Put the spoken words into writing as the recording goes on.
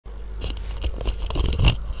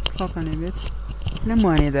خاڵکانە بێت لەم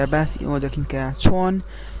وانەیەدا باسی ئەوە دەکەین کە چۆن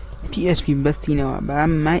PHP بەستینەوە بە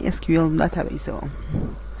MySQL داتابەیسەوە.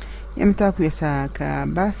 ئێمە تاکو ئێستا کە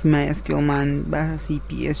باسی MySQLمان باسی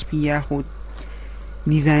PHP یاخود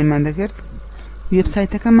دیزاینمان دەکرد،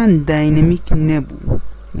 وێبسایتەکەمان داینەمیک نەبوو،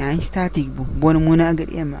 یعنی ستاتیک بوو. بۆ نمونە ئەگەر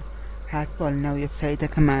ئێمە هاتووە لەناو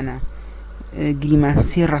وێبسایتەکەمانە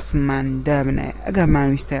گریمانسی ڕەسممان دابنایە، ئەگەر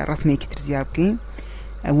ماویستە ڕەسمێکی تر زیاد بکەین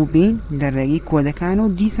ئەوە بین لە ڕێگەی کۆدەکان و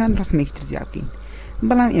دیسان ڕەسمێکی تر زیاد بکەین.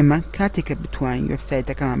 بەڵام ئێمە کاتێککە بتوانین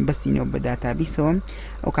وێبسایتەکەمان بەستینەوە بە داتابیسەوە،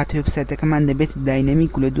 ئەو کاتە وێبسایتەکەمان دەبێت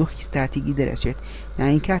داینەمیک و لە دۆخی ستاتیکی دەرەچێت،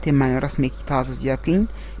 یعنی کاتێمان ڕەسمێکی تازە زیاد بکەین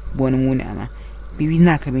بۆ نمونە ئەمە پێویست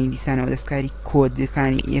ناکە بین دیسانەوە دەستکاری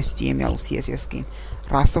کۆدەکانی HTML و CSS بکەین.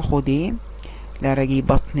 ڕاستەخۆ دێ لە ڕێگەی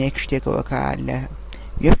بەڵتنێک شتێکەوە کە لە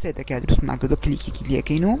وێبسایتەکە دروستمان کردو کلیکێکی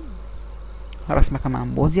لێکەین و ڕەسمەکەمان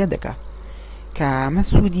بۆ زیاد دەکات، کە ئەمە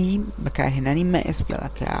سوودی بەکارهێنانی MySQL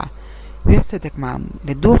کە وێبسایتێکمان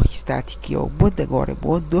لە دۆخی ستاتیکیەوە بۆ دەگۆڕێ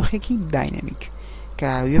بۆ دۆخێکی داینەمیک کە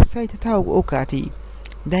وێبسایتە تاوەکو ئەو کاتی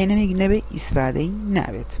داینەمیک نەبێ ئیسفادەی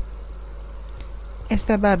نابێت.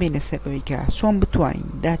 ئێستا با بێنە سەر ئەوەی کە چۆن بتوانین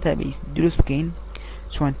داتابیس دروست بکەین،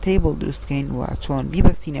 چۆن تیبڵ دروست بکەین و چۆن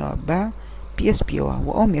بیبەستینەوە بە PHPەوە و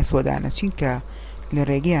ئەو مێسۆدانە چین کە لە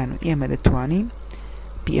ڕێگەیان و ئێمە دەتوانین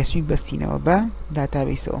PHP بەستینەوە بە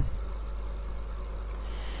داتابیسەوە.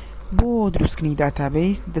 بۆ دروستکردنی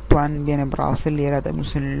داتابیس دەتوان بێنە براوسەر، لێرە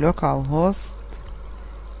دەنووسن localhost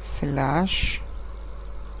 /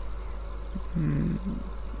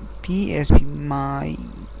 PHP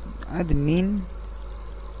myadmin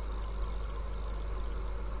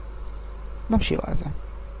بەم شێوازە.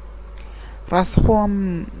 ڕاستەخۆم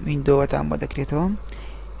ویندۆوەتان بۆ دەکرێتەوە.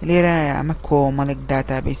 لێرە ئەمە کۆمەڵێک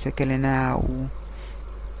داتابیسەکە لە ناو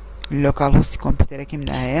لۆکال هۆستی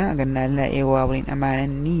کۆمپیوتەرەکەمدا هەیە. ئەگەر لە ئێوە بڵین ئەمانە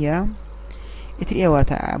نییە، ئیتر ئێوە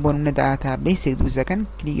بۆ نمونە داتابیسێک دروست دەکەن،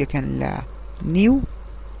 کلیکەکەن لە نیو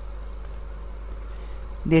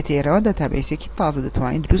دێتێرەوە داتابیسێکی تازە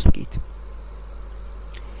دەتوانین دروست بکەیت.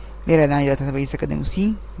 لێرە دانی داتابیسەکە دەنووسی،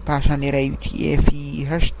 پاشان لێرە UTF-ی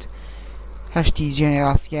 8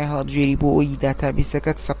 جێنێراسیای هەڵبژێری بۆ ئەوی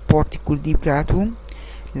داتابیسەکەت سەپۆرتی کوردی بکات و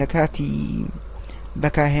لە کاتی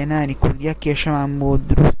بەکارهێنانی کوردیە کێشەمان بۆ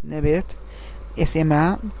دروست نەبێت. ئێمە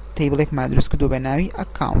تیبڵێکمان دروست کردو بە ناوی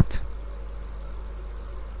ئەکاونت.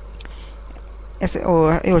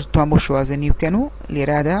 ئێوە توان بۆ شوازە نی بکەن و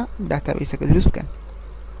لێرادا داتابیسەکە دروست بکەن.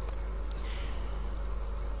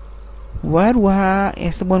 وەروەها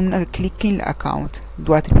ئێستا بۆ من ئەگە کلیکین لە ئەکاونت،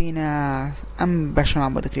 دواتر بینە ئەم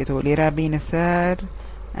بەشەمان بۆ دەکرێتەوە. لێرە بینە سەر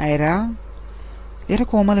ئایرا، لێرە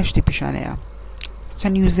کۆمەڵە شتی پیشانەیە.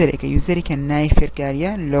 چەند یوزەرێکە، یوزەرێکە ناوی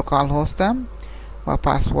فێرکاریە، لۆکال هۆستە و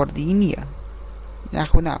پاسوەردی نییە،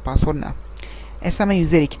 یاخود نا پاسوەرد نا. ئێستا ئەمە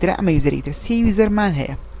یوزەرێکی ترە، ئەمە یوزەرێکی تر، سێ یوزەرمان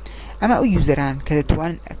هەیە. ئەمە ئەو یوزەران کە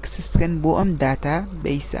دەتوانن ئەکسس بکەن بۆ ئەم داتا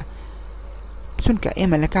بیسە، چونکە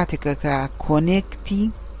ئێمە لە کاتێکە کە کۆنێکتی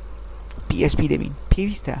PHP دەبین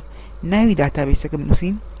پێویستە ناوی داتابیسەکە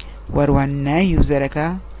بنووسین، وەروە ناوی یوزەرەکە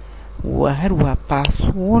و هەروە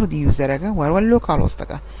پاسوەردی یوزەرەکە، وەروە لۆکال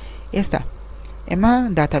هۆستەکە. ئێستا ئێمە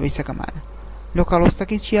داتابیسەکەمانە، لۆکال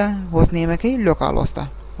هۆستەکەی چییە؟ هۆستنێمەکەی لۆکال هۆستە،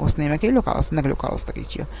 هۆستنێمەکەی لۆکال هۆستە، نەک لۆکال هۆستەکەی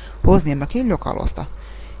چییە؟ هۆستنێمەکەی لۆکال هۆستە.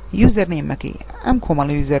 یوزەرنێمەکەی ئەم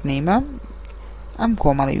کۆمەڵە یوزەرنێمە، ئەم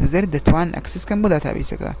کۆمەڵە یوزەر دەتوان ئەکسس بکەن بۆ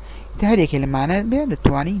داتابیسەکە. هەرێکێ لەمانە بێ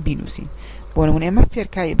دەتوانی بینووسین. بۆ نمونە ئێمە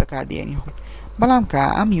فێرکایی بەکاردێنین، بەڵام کە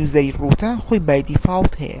ئەم یوزەری ڕوتە خۆی بای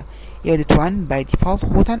دیفاڵت هەیە، ئێوە دەتوان بای دیفاڵت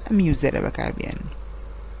خۆتان ئەم یوزەرە بەکاربێنن.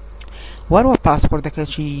 وەروە پاسوەردەکە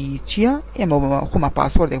چییە؟ ئێمە خۆمە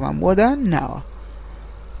پاسوەردێکمان بۆدا ناوە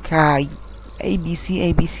کە ABC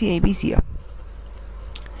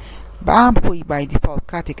بە ئام خۆی بای دیفاڵت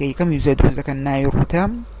کاتێکە یەکەم یوزەر دروست دەکەن ناوی ڕوتە،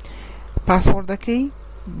 پاسوەردەکەی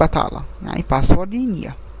بەتاڵە، یعنی پاسوەردی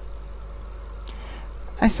نییە.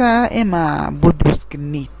 ئەسا ئێمە بۆ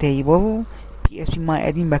دروستکردنی تیبڵ PHP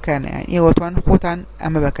myadmin بەکارنایەن. ئێوە توان خۆتان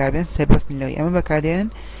ئەمە بەکاربێن، سەربەستن لەوەی ئەمە بەکاردێنن،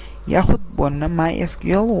 یاخود بۆ نمونە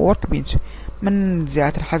MySQL workbench. من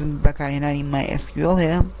زیاتر حەزم بەکارهێنانی MySQL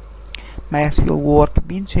هەیە، MySQL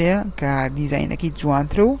workbench هەیە کە دیزاینەکەی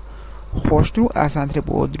جوانترە و خۆشتر و ئاسانترە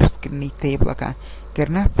بۆ دروستکردنی تیبڵەکان،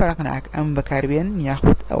 گەرنە فەرق ناکە ئەم بەکاربێن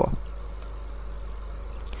یاخود ئەوە.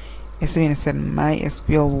 ئێستا بێنە سەر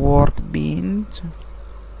MySQL workbench،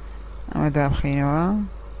 ئەمە دابخینەوە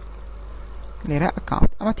لێرە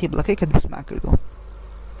ئەکاونت. ئەمە تیبڵەکەی کە دروستمان کردووە،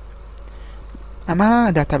 ئەمە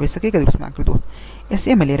داتابیسەکەی کە دروستمان کردووە. ئێستا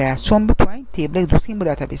ئێمە لێرە چۆن بتوانین تیبڵێک دروستکەین بۆ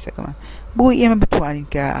داتابیسەکەمان. بۆی ئێمە بتوانین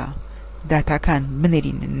کە داتاکان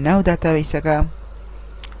بنێرین ناو داتابیسەکە،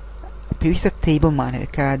 پێویستە تەیبڵمان هەیە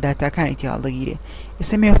کە داتاکانی تێهەڵدەگیرێ.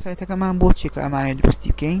 ئێستا مێ وێبسایتەکەمان بۆ چێکە ئەمانەوێت دروستی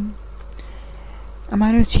بکەین.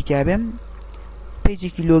 ئەمانەوێت چی تیا بێم؟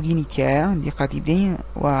 پێیجێکی لۆگینی تایە دیقەتی بدەین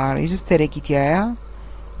و ڕێژستەرێکی تایە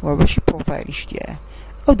و بەشی پرۆفایلیش تایە.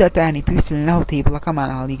 ئەو داتانەی پێویستە لەناو تەیبڵەکەمان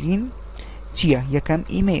هەڵیگرین چییە؟ یەکەم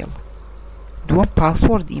ئیمەیل، دووەم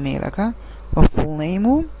پاسوۆرد ئیمەیلەکە و فوڵنەیم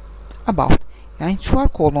و ئەباوت، یعنی 4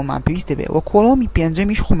 کۆڵۆممان پێویستە بێ و کۆڵۆمی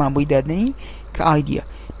پێنجەمیش خۆمان بۆی دادنەی کە ئایدیە.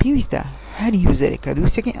 پێویستە هەر یوزەرێک کە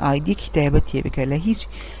دروستەکەی ئایدیەکی تایبەت تێبکە لە هیچ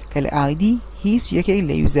کە لە ئایدی هیچ یەکێک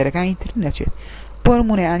لە یوزەرەکانی تر نەچێت. بۆ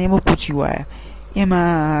نمونە یانێ وەکو چی وایە ئێمە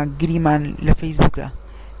گریمان لە فەیسبووکە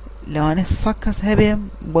لەوانێ 100 کەس هەبێ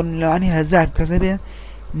بۆ لەوانێ 1000 کەس هەبێ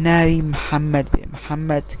ناوی محەممەد بێ،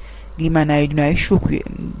 محەممەد گریمان ناوی دوناوی شو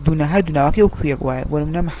دوونە هەر دوناوەکەی و کوێک وایە بۆ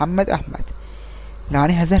نمونە محەممەد ئەحمەد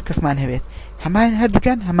لەوانێ 1000 کەسمان هەبێت هەمان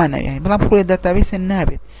هەردووکان هەمان ناویانی، بەڵام خۆی داتابیسە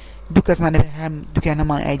نابێت دوو کەسمان نەبێت هەم دووکان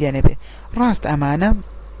هەمان ئایدیا نەبێت. ڕاست ئەمانە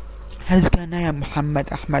هەردووکان نایە محەممەد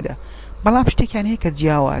ئەحمەدە، بەڵام شتێکیان هەیە کە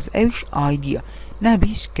جیاواز ئەویش ئایدیە، نابێت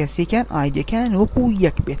هیچ کەسێکیان ئایدیەکان وەکو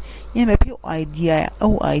یەک بێت. ئێمە پێ ئایدیایە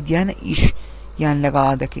ئەو ئایدیانە ئیش یان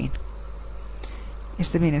لەگەڵا دەکەین.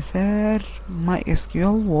 ئێستا بێنە سەر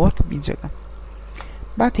MySQL workbenchەکە.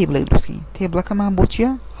 با تێبڵێک دروستکەین. تێبڵەکەمان بۆ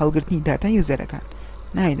چییە؟ هەڵگرتنی داتا یوزەرەکان.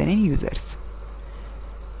 ناوی دەنێن یوزەرس.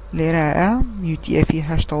 لێرایە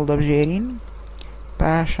UTF-8 هەڵدەبژێرین،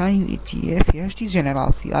 پاشان UTF-8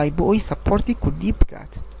 جەنەرال CI بۆ ئەوی سەپۆرتی کوردی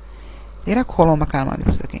بکات. لێرە کۆڵۆمەکانمان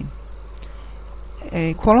دروست دەکەین.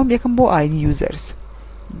 کۆڵۆم یەکەم بۆ ID یوزەرس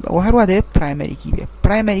و هەروە دەبێت پرایمەریکی بێ.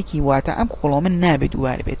 پرایمەریکی واتە ئەم کۆڵۆمە نابێت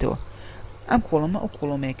دووبارە بێتەوە. ئەم کۆڵۆمە ئەو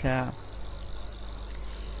کۆڵۆمەیە کە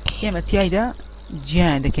ئێمە تیایدا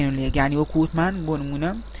جیان دەکەین لێ، یعنی وەکو وتمان بۆ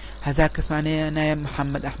نمونە 1000 کەسمانەیە نایە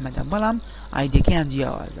محەممەد ئەحمەدە، بەڵام ئایدیەکەیان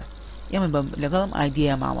جیاوازە. ئێمە لەگەڵم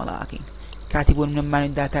ئایدیە مامەڵاکەین کاتی بۆ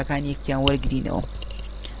نمونەمانێت داتاکانی یەکیان وەرگرینەوە.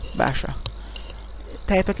 باشە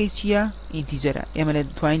تایپەکەی چییە؟ ئینتیجەرە. ئێمە لە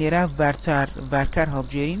توانین لێرە ڤارکار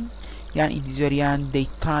هەڵبژێرین یان ئینتیجەر یان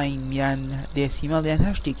دەیتایم یان دێسیمەڵ یان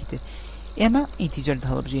هەر شتێکی تر. ئێمە ئینتیجەر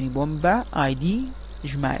هەڵبژێرین بۆم بە ئایدی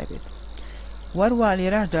ژمارە بێت. وەروە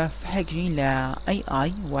لێرەدا سەحێکژین لە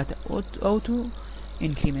AI واتە ئۆتو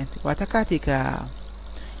ئینکریمنت، واتە کاتێکە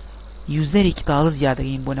یوزەرێکی تاڵە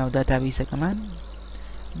زیادەکەین بۆ ناو داتابیسەکەمان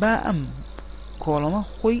با ئەم کۆڵۆمە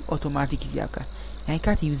خۆی ئۆتۆماتیکی زیادکە، یعنی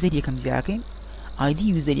کاتی یوزەر یەکەم زیادەکەین ئایدی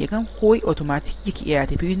یوزەر یەکەم خۆی ئۆتۆماتیک یەکی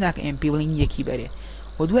ئێاتێ پێویست ناکە ئێمە پێ بڵین یەکی بەرێ.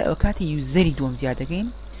 و دوای ئەوە کاتی یوزەری دووەم زیادەکەین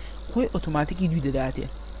خۆی ئۆتۆماتیکی دوو دەداتێ،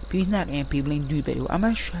 پێویست ناکە ئێمە پێ بڵین دووی بەرێ. و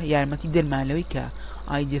ئەمەش یارمەتی دەرمانەوەی کە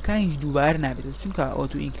ئایدیەکانیش دووبارە نابێت، چونکە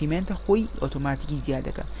ئۆتۆ ئینکریمنتە خۆی ئۆتۆماتیکی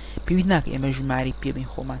زیادەکە، پێویست ناکە ئێمە ژماری پێبین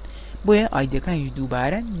خۆمان، بۆیە ئایدیەکانیش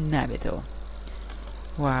دووبارە نابێتەوە.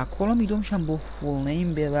 و کۆڵۆمی دووەمشان بۆ فوڵنەیم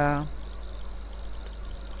بێ بە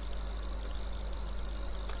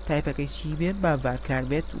تایپەکەی چی بێت با ڤارکار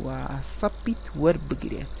بێت و سەپیت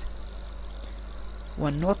وەربگرێت و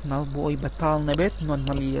نۆتنەڵ بۆ ئەوی بەتاڵ نەبێت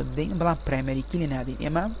نۆتنەڵی لێ بدەین، بەڵام پرایمەریکی لێ نادەین.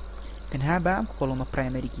 ئێمە تەنها بە ئەم کۆڵۆمە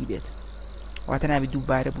پرایمەریکی بێت، واتە نابێت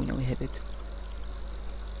دووبارە بوونەوەی هەبێت،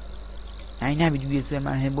 ئای نابێت دوو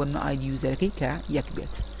یوزەرمان هەیە بۆ ئایدی یوزەرەکەی کە یەک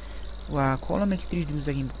بێت. و کۆڵۆمێکی تریش دروست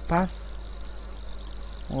دەکەین بۆ پاس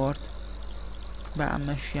وۆرد بە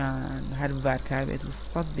ئەمەشیان هەر ڤارکار بێت و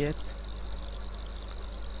 100 بێت.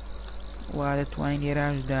 و دەتوانین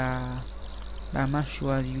لێراشدا بامان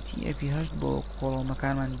شواز UTF-8 بۆ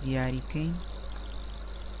کۆڵۆمەکانمان دیاری بکەین.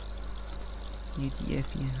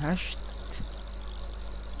 UTF-8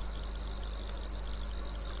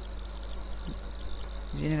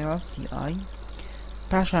 جنرال CI،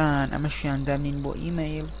 پاشان ئەمەشیان دامنین بۆ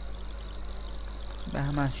ئیمەیل بە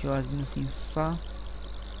هەمان شێواز بنووسین سا.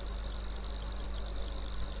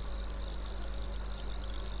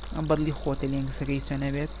 ئەم بەدڵی خۆتە لێنگسەکەی چە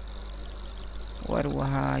نەبێت.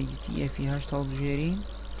 وەروەها UTF-8 هەڵبژێرین،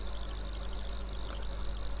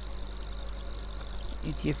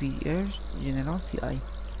 UTF-8 جنرال CI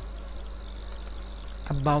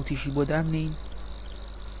ئەباوتیشی بۆ دامنین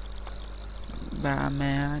بە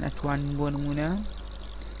ئەمەیان ئەتوانین بۆ نمونە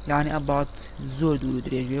یعنی ئەباوت زۆر دوور و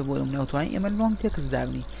درێژ بێ بۆ نمونە ئەتوانین ئێمە لۆنگ تێکس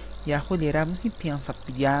دابنین یاخۆ لێرا بنووسین 500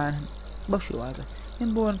 پیدیان بەو شێوازە ئێم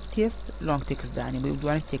بۆ تێست لۆنگ تێکس دانی بۆ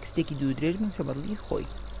دوانێت تێکستێکی دوور درێژ بنووسە بەدڵی خۆی.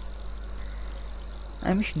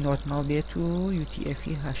 ئەمیش نۆتنەڵ بێت و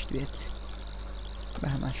UTF-8 بێت بە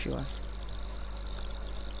هەمان شێواز.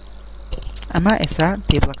 ئەمە ئێستا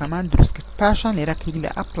تێبڵەکەمان دروست کرد، پاشان لێرە کلیک لە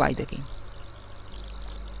ئەپلای دەکەین.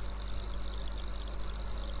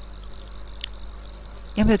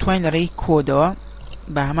 ئێمە دەتوانین لەڕێی کۆدەوە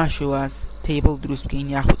بە هەمان شێواز تێبڵ دروست بکەین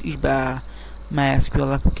یاخود ئیش بە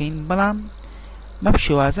MySQL بکەین، بەڵام بەم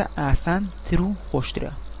شێوازە ئاسان تر و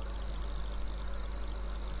خۆشترە.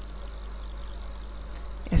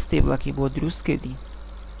 ستێبڵەکەی بۆ دروست کردین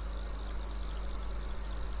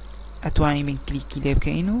ئەتوانین من کلیکی لێ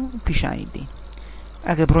بکەین و پیشانی بدەین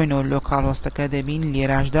ئەگەر بڕۆینەوە لۆکاڵ هۆستەکە دەبین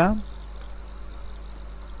لێراشدا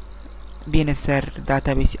بێنە سەر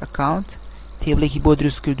داتابیسی ئەکاونت تێبڵێکی بۆ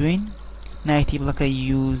دروست کردوین ناوی تێبڵەکە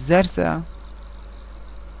یوزەرسە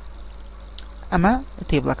ئەمە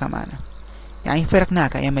تێبڵەکەمانە یعنی فەرق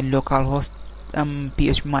ناکە ئێمە لۆکاڵ هۆست ئەم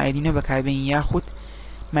PHP مایدینە بەکاربێنین یاخود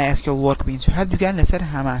MySQL workbench هەردووکیان لەسەر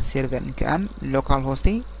هەمان سێرڤەرن کە ئەم لۆکاڵ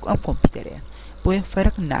هۆستەی ئەم کۆمپیوتەرەیە بۆیە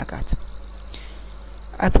فەرق ناکات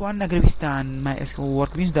ئەتوان ئەگەر MySQL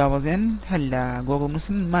workbench دابەزێن هەر لە گۆگڵ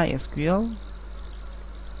نووسن MySQL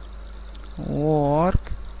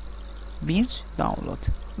workbench داونلۆد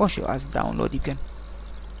بۆ شێوازی داونلۆدی بکەن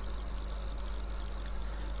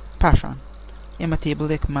پاشان ئێمە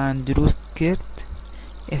تێبڵێکمان دروست کرد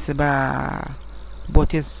ئێستا بۆ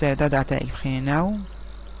تێز سەردا داتای بخێنە ناو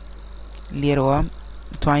لێرەوە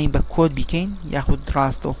توانین بە کۆد بیکەین یاخود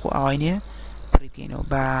ڕاستەوە خۆ ئاوای پڕی بکەینەوە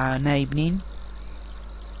بە ناوی بنین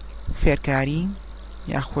فێرکاری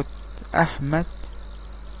یاخود ئەحمەد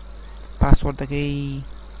پاسوەردەکەی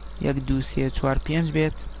 1 2 3 4 5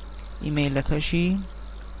 بێت ئیمەیلەکەشی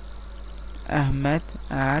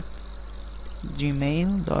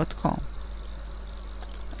ahmed@gmail.com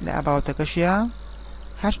لە ئەباوتەکەشیە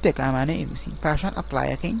هەر شتێک ئامانە ئینووسین پاشان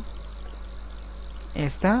ئەپلایەکەین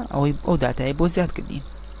ئێستا ئەوەی ئەو داتای بۆ زیاد کردین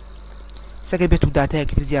سەگەر بێت و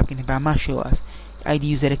داتایەکتر زیاد بکەین با ما شێواز ئایدی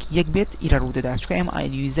یوزەرێکی یەک بێت ئیرە ڕوودەدات چکە ئێمە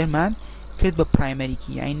ئایدی یوزەرمان کرد بە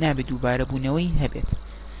پرایمەریکی یانی نابێت دووبارە بوونەوەی هەبێت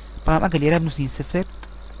بەڵام ئەگەر لێرە بنووسین سفر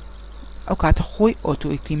ئەو کاتە خۆی ئۆتۆ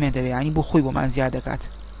ئیکریمێنت دەبێت ینی بۆ خۆی بۆمان زیاد دەکات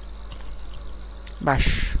باش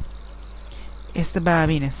ئێستا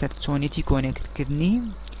بابینە سەر چۆنێتی کۆنێکتکردنی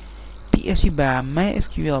PHP بە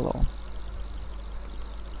MySQL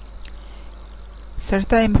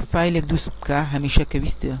سەرەتا ئێمە فایلێک دروست بکە هەمیشە کە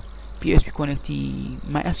ویستە PHP کۆنێکتی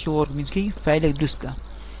MySQL workbenchکەی فایلێک دروست بکە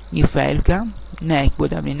نیو فایل بکە نایەک بۆ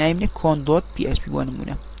دابنێ نایبنێ con.php بۆ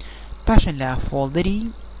نمونە پاشان لە فۆڵدەری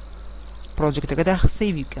پرۆجێکتەکەدا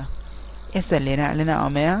سەیڤی بکە ئێستا لەنا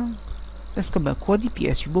ئەمەیە دەست بکە بە کۆدی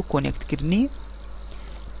PHP بۆ کۆنێکتکردنی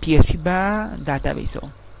PHP بە داتابیسەوە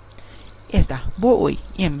ئێستا بۆ ئەوی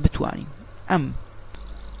ئێمە بتوانین ئەم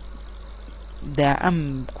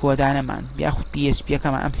کۆدانەمان یاخود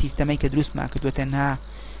PHP-یەکەمان ئەم سیستەمەی کە دروستمان کردووە تەنها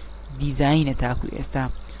دیزاینە تاکو ئێستا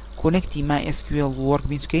کۆنێکتی MySQL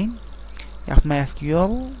workbenchکەین یاخود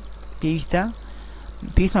MySQL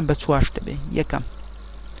پێویستمان بە 4 شتە بێ یەکەم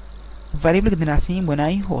ڤاریبلێک دەناسین بۆ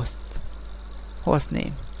ناوی هۆست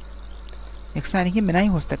نیم یەکسانێکی بە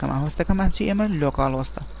ناوی هۆستەکەمان چی ئێمە لۆکاڵ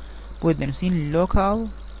هۆستە بۆ دەنووسین لۆکاڵ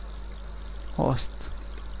هۆست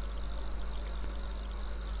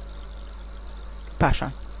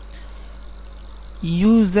پاشان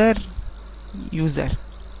یوزەر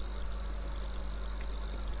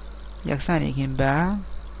یەکسانێکین بە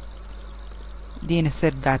دێنە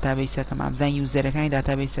سەر داتابیسەکەمان بزانین یوزەرەکانی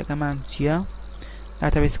داتابیسەکەمان چییە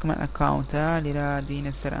داتابیسەکەمان ئەکاونتە لێرە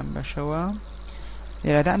دێنە سەر ئەم بەشەوە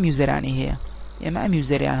لێرەدا ئەم یوزەرانی هەیە ئێمە ئەم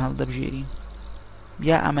یوزەریان هەڵدەبژێرین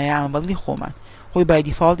یا ئەمە بەدڵی خۆمان خۆی بای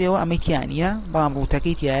دیفاڵتیەوە ئەمە تیانە بەڵام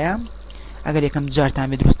ڕوتەکەی تایە ئەگەر یەکەم جارتان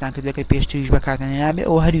بێ دروستان کرد بەکە پێشتریش بەکاتان نابێ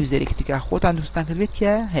ئەو هەر یوزەرێکی تکا خۆتان دروستان کردبێت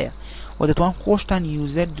تایە هەیە و دەتوان خۆشتان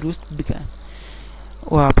یوزەر دروست بکەن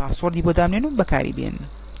و پاسوەردی بۆ دامنێن و بەکاری بێن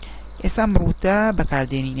ئێستا ڕوتە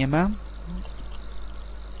بەکاردێنین ئێمە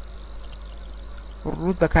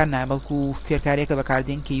ڕوت بەکار نایە بەڵکو فێرکاریەکە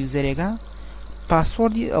بەکاردێن کە یوزەرێکە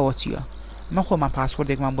پاسوەردی ئەوە چییە ئەمە خۆمان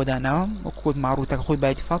پاسوەردێکمان بۆ داناوە وە کۆد ماڕوتەکە خۆی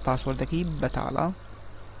بای دیفاڵت پاسوەردەکەی بەتاڵە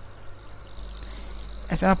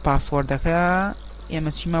ئێستا پاسوەردەکە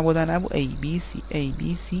ئێمە چیمان بۆ دانابوو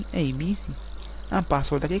ABC ئەم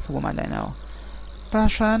پاسوەردەکەی کە بۆمان داناوە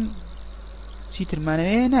پاشان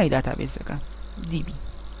چیترمانەوێ ناوی داتابیسەکە DB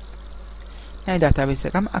ناوی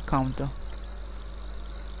داتابیسەکەم ئەکاونتە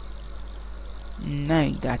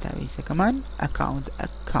ناوی داتابیسەکەمان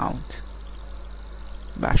ئەکاونت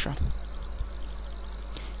باشە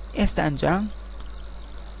ئێستا ئەنجا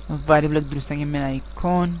ڤاریبلێک دروستەکەی ناوی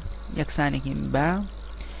کۆن یەکسانێکین بە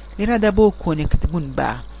لێرەدا بۆ کۆنێکتبوون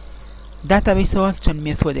بە داتابیسەوە چەند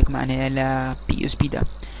مێتۆدێکمان هەیە لە PHP-دا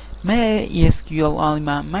MySQL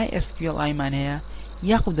ئایمان هەیە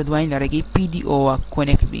یاخود دەدوانین لە ڕێگەی PDO-وە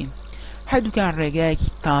کۆنێکت بین هەردووکان ڕێگایەکی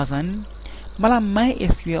تازن بەڵام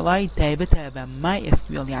MySQL تایبەتە بە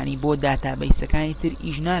MySQL یعنی بۆ داتابیسەکانی تر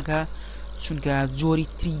ئیش ناکە چونکە جۆری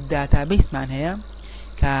تری داتابیسمان هەیە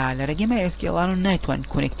کە لە ڕێگەی MySQL نایتوانین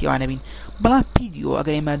کۆنێکتیوانە بین بەڵام PDO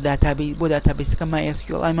ئەگەر ئێمە بۆ داتابیسەکە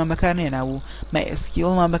MySQL مان بەکارهێنا و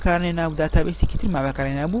MySQL مان بەکارهێنا و داتابیسێکی ترمان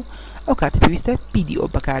بەکارهێنا بوو ئەو کاتە پێویستە PDO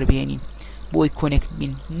بەکاربهێنین بۆی کۆنێکت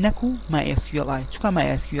بین نەکو MySQL چکە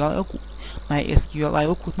MySQL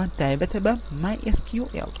وەکوتمان تایبەتە بە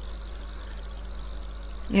MySQL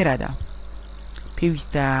لێرەدا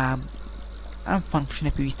پێویستە ئەم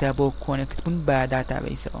فانکشنە پێویستە بۆ کۆنێکت بوون بە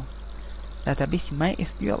داتابیسەوە داتابیسی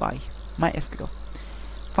MySQL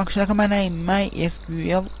فانکشنەکەمان ناوی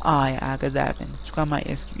MySQL ئاگادار بن چکە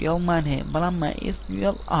MySQL مان هەیە بەڵام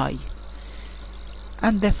MySQL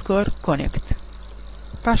underscore connect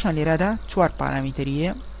پاشان لێرەدا 4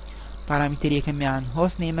 پارامیتەریە پارامیتەریەکەمیان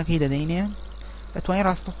هۆست نێمەکەی دەدەینێ دەتوانین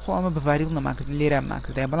ڕاستەوخۆ ئەمە بەڤاریڵ نەماکردن لێرە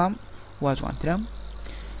ماکردای بەڵام وا جوانترە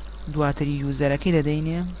دواتری یوزەرەکەی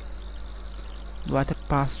دەدەینێ دواتر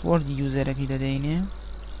پاسوەردی یوزەرەکەی دەدەینێ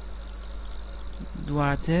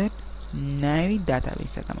دواتر ناوی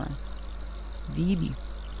داتابیسەکەمان DB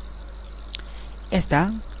ئێستا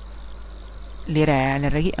لێرایە لە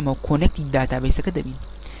ڕێگەی ئەمە کۆنێکتی داتابیسەکە دەبین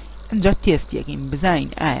ئەنجا تێستیەکەین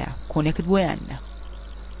بزانین ئایا کۆنێکت بۆ یان نە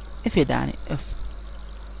ئفێدانێ ئف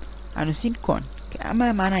ئەنووسین کۆن کە ئەمە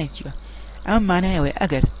مانای چیە ئەمە مانایەوەی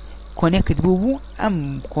ئەگەر کۆنێکت بوو ئەم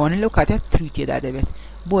کۆنە لەو کاتێ تری تێدا دەبێت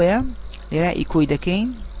بۆیە لێرە ئیکۆی دەکەین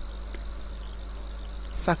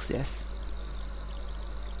سەکسێس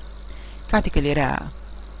کاتێکە لێرە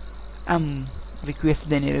ئەم ریکوێست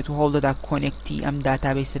دەنێرێت و هەوڵدەدا کۆنێکتی ئەم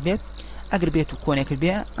داتابیسە بێت ئەگەر بێت و کۆنێکت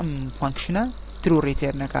بێ ئەم فانکشنە ترو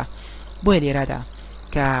ڕێتێرنەکە بۆیە لێرەدا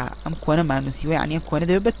کە ئەم کۆنەمان نووسیوە یعنی ئەم کۆنە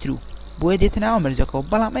دەبێت بە ترو بۆیە دێتە ناو مەرجەکەەوە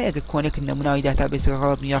بەڵام ئەگەر کۆنێکت نموناوی داتابیسەکە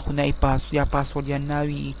غەڵەت یاخود ناوی پاسوو یا پاسوەرد یان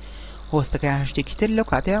ناوی هۆستەکە یان شتێکی تر لەو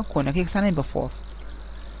کاتەیە کۆنەکە یەکسانەی بە فۆڵس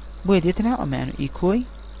بۆیە دێتە ناو ئەمان و ئیکۆی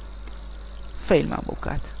فەیلمان بۆ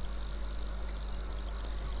بکات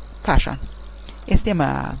پاشان ئێستێمە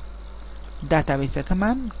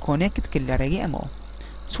داتابیسەکەمان کۆنێکت کرد لە ڕێگەی ئەمەوە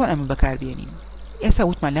چۆن ئەمە بەکاربێنین ئێستا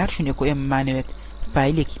وتمان لە هەر شوێنێک ئێمەمانەوێت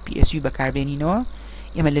فایلێکی PSU بەکاربێنینەوە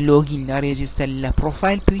ئێمە لە لۆگین لە ڕێجیستەر لە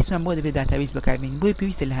پرۆفایل پێویستمان بۆ دەبێت داتابیس بەکاربێنین بۆیە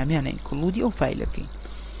پێویستە لە هەمویانە ئینکلودی ئەو فایلە بکەین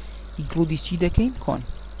ئینکلودی چی دەکەین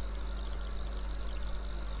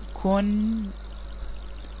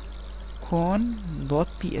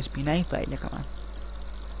کۆن.php ناوی فایلەکەمان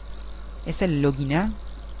ئێستا لە لۆگینە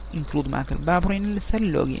ئینکلودمان کرد با بڕۆین لەسەر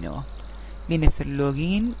لۆگینەوە بینە سەر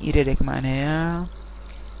لۆگین ئیرەرێکمان هەیە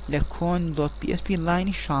لە کۆن.php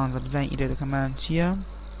لاینی 16 بزانین ئیرەرەکەمان چییە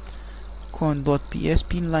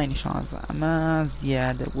کۆن.php لاینی 16 ئەمە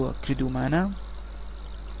زیادە بووە کردومانە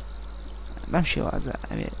بەم شێوازە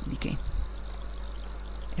ئەوێ بیکەین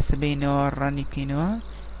ئێستا بینەوە ڕانی بکەینەوە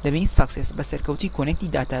دەبین سەکسێس بە سەرکەوتی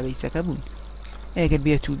کۆنێکتی داتابیسەکە بوون ئەگەر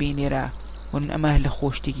بێت و بینێرە ون ئەمە لە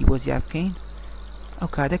خۆشتێکی بۆ زیاد بکەین ئەو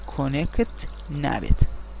کاتە کۆنێکت نابێت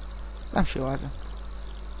بەم شێوازە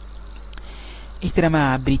ئیترەمە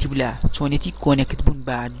بریتی بوو لە چۆنێتی کۆنێکت بوون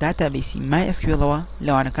بە داتابیسی MySQLەوە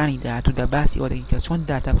لەوانەکانی داهاتوودا باسی ئەوە دەکەین کە چۆن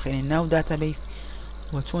داتا بخێنین ناو داتابیس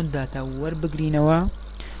و چۆن داتا وەربگرینەوە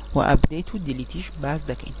و ئەپدەیت و دیلیتیش باس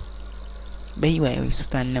دەکەین بە هیوایەوەی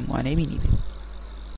سوتان لەم وانەی بینی بێت